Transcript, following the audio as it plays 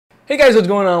Hey guys, what's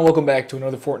going on? Welcome back to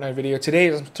another Fortnite video.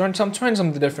 Today I'm trying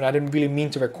something different. I didn't really mean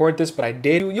to record this, but I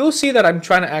did. You'll see that I'm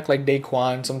trying to act like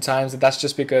Daequan sometimes. That's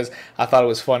just because I thought it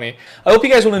was funny. I hope you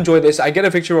guys will enjoy this. I get a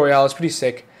victory royale. It's pretty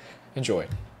sick. Enjoy.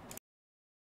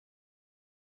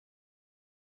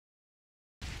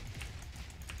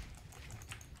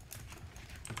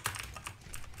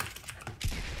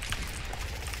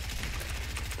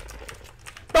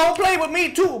 Don't play with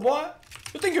me too, boy.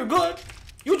 You think you're good?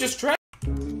 You just try.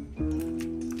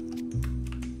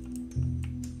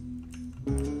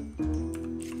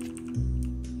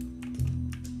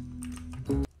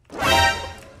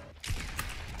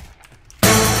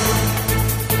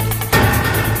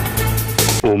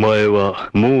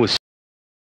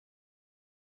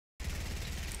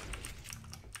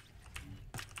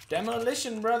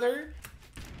 Demolition, brother.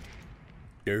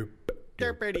 Derp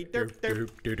derpity derp derp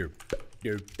derp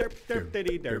derp derp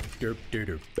derpity derp derp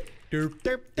derp derp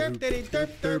derp derpity derp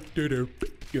derp derp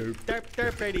derp derp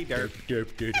derpity derp derp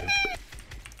derp.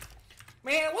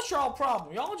 Man, what's y'all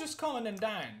problem? Y'all just coming and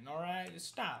dying, alright? Just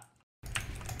stop.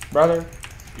 Brother,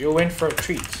 you're in for a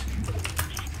treat.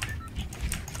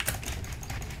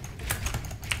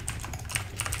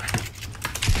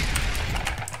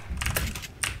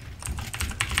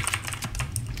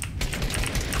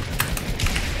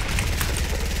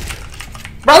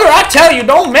 Brother, I tell you,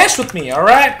 don't mess with me,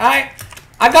 alright?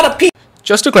 I got a P.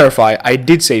 Just to clarify, I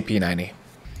did say P90.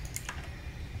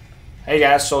 Hey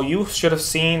guys, so you should have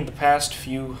seen the past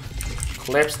few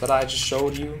clips that I just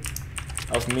showed you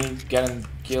of me getting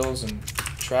kills and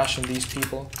trashing these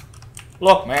people.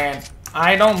 Look, man,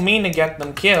 I don't mean to get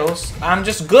them kills. I'm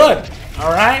just good,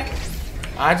 alright?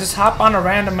 I just hop on a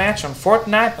random match on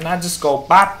Fortnite and I just go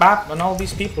bop bop and all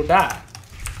these people die.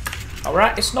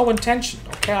 Alright, it's no intention,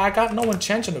 okay? I got no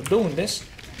intention of doing this.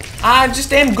 I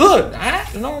just am good,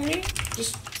 alright? You know what I mean?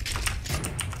 Just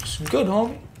good,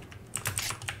 homie.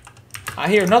 I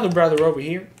hear another brother over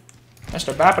here.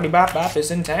 Mr. Boppity Bop Bop is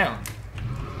in town.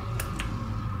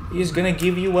 He's gonna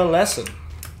give you a lesson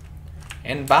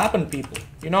in bopping people.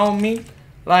 You know what I mean?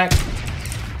 Like,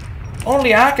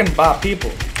 only I can bop people,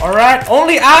 alright?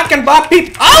 Only I can bop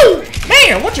people. Oh!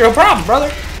 Man, what's your problem,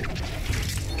 brother?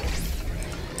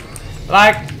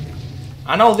 Like,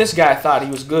 I know this guy thought he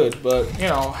was good, but, you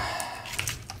know,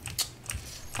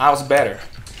 I was better.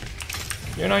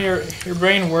 You know, your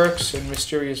brain works in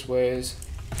mysterious ways.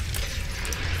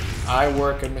 I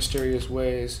work in mysterious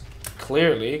ways,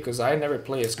 clearly, because I never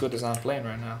play as good as I'm playing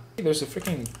right now. There's a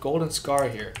freaking golden scar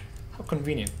here. How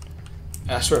convenient.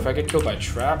 I swear, if I get killed by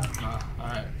trap,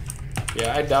 alright.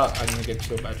 Yeah, I doubt I'm gonna get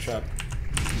killed by trap.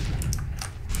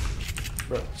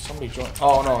 Bro, somebody joined.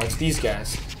 Oh no, it's these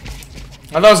guys.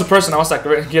 I thought it was the person. I was like,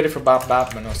 get it for Bop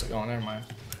Bop, and I was like, oh, never mind.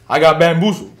 I got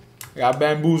bamboozled. I got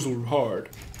bamboozled hard.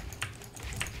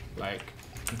 Like,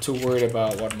 I'm too worried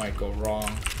about what might go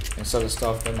wrong instead of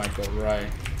stuff that might go right,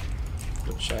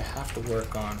 which I have to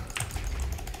work on.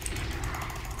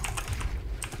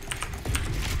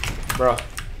 Bro,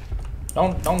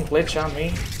 don't glitch on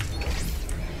me.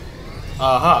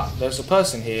 Aha, there's a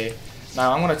person here.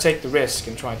 Now I'm gonna take the risk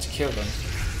in trying to kill them.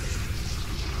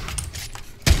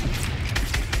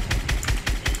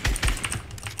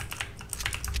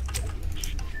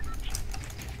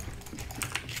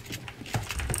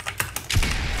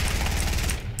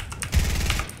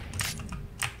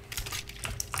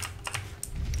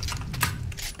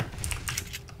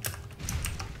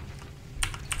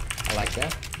 I like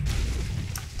that.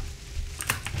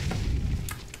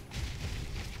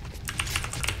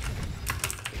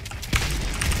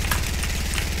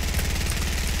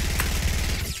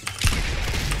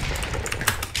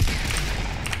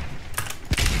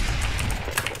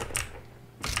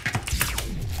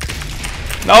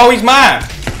 No, he's mine!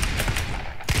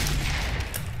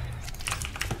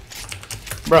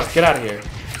 Bro, get out of here.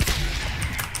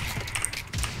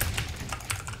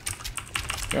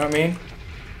 You know what I mean?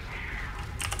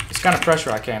 It's kind of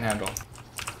pressure I can't handle.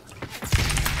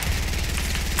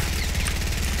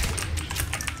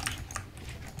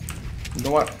 You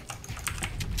know what?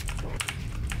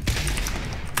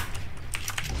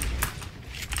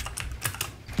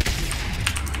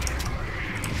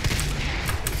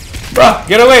 Bruh,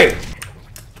 get away!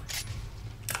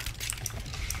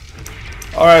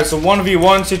 Alright, so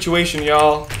 1v1 situation,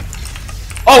 y'all.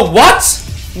 Oh, what?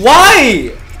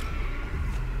 Why?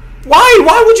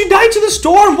 Why would you die to the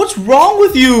storm? What's wrong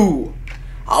with you?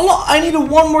 I needed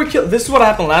one more kill. This is what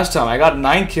happened last time. I got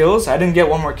 9 kills. I didn't get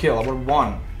one more kill. I would have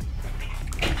won.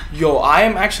 Yo, I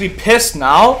am actually pissed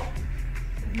now.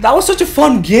 That was such a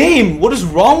fun game. What is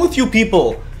wrong with you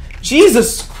people?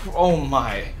 Jesus. Oh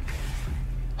my.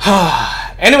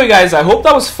 Anyway, guys, I hope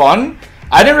that was fun.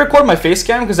 I didn't record my face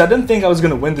cam because I didn't think I was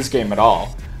going to win this game at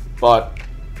all. But,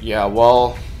 yeah,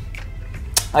 well,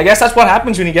 I guess that's what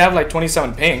happens when you have like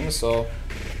 27 pings. So,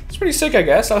 it's pretty sick, I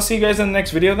guess. I'll see you guys in the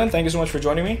next video then. Thank you so much for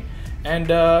joining me. And,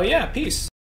 yeah, peace.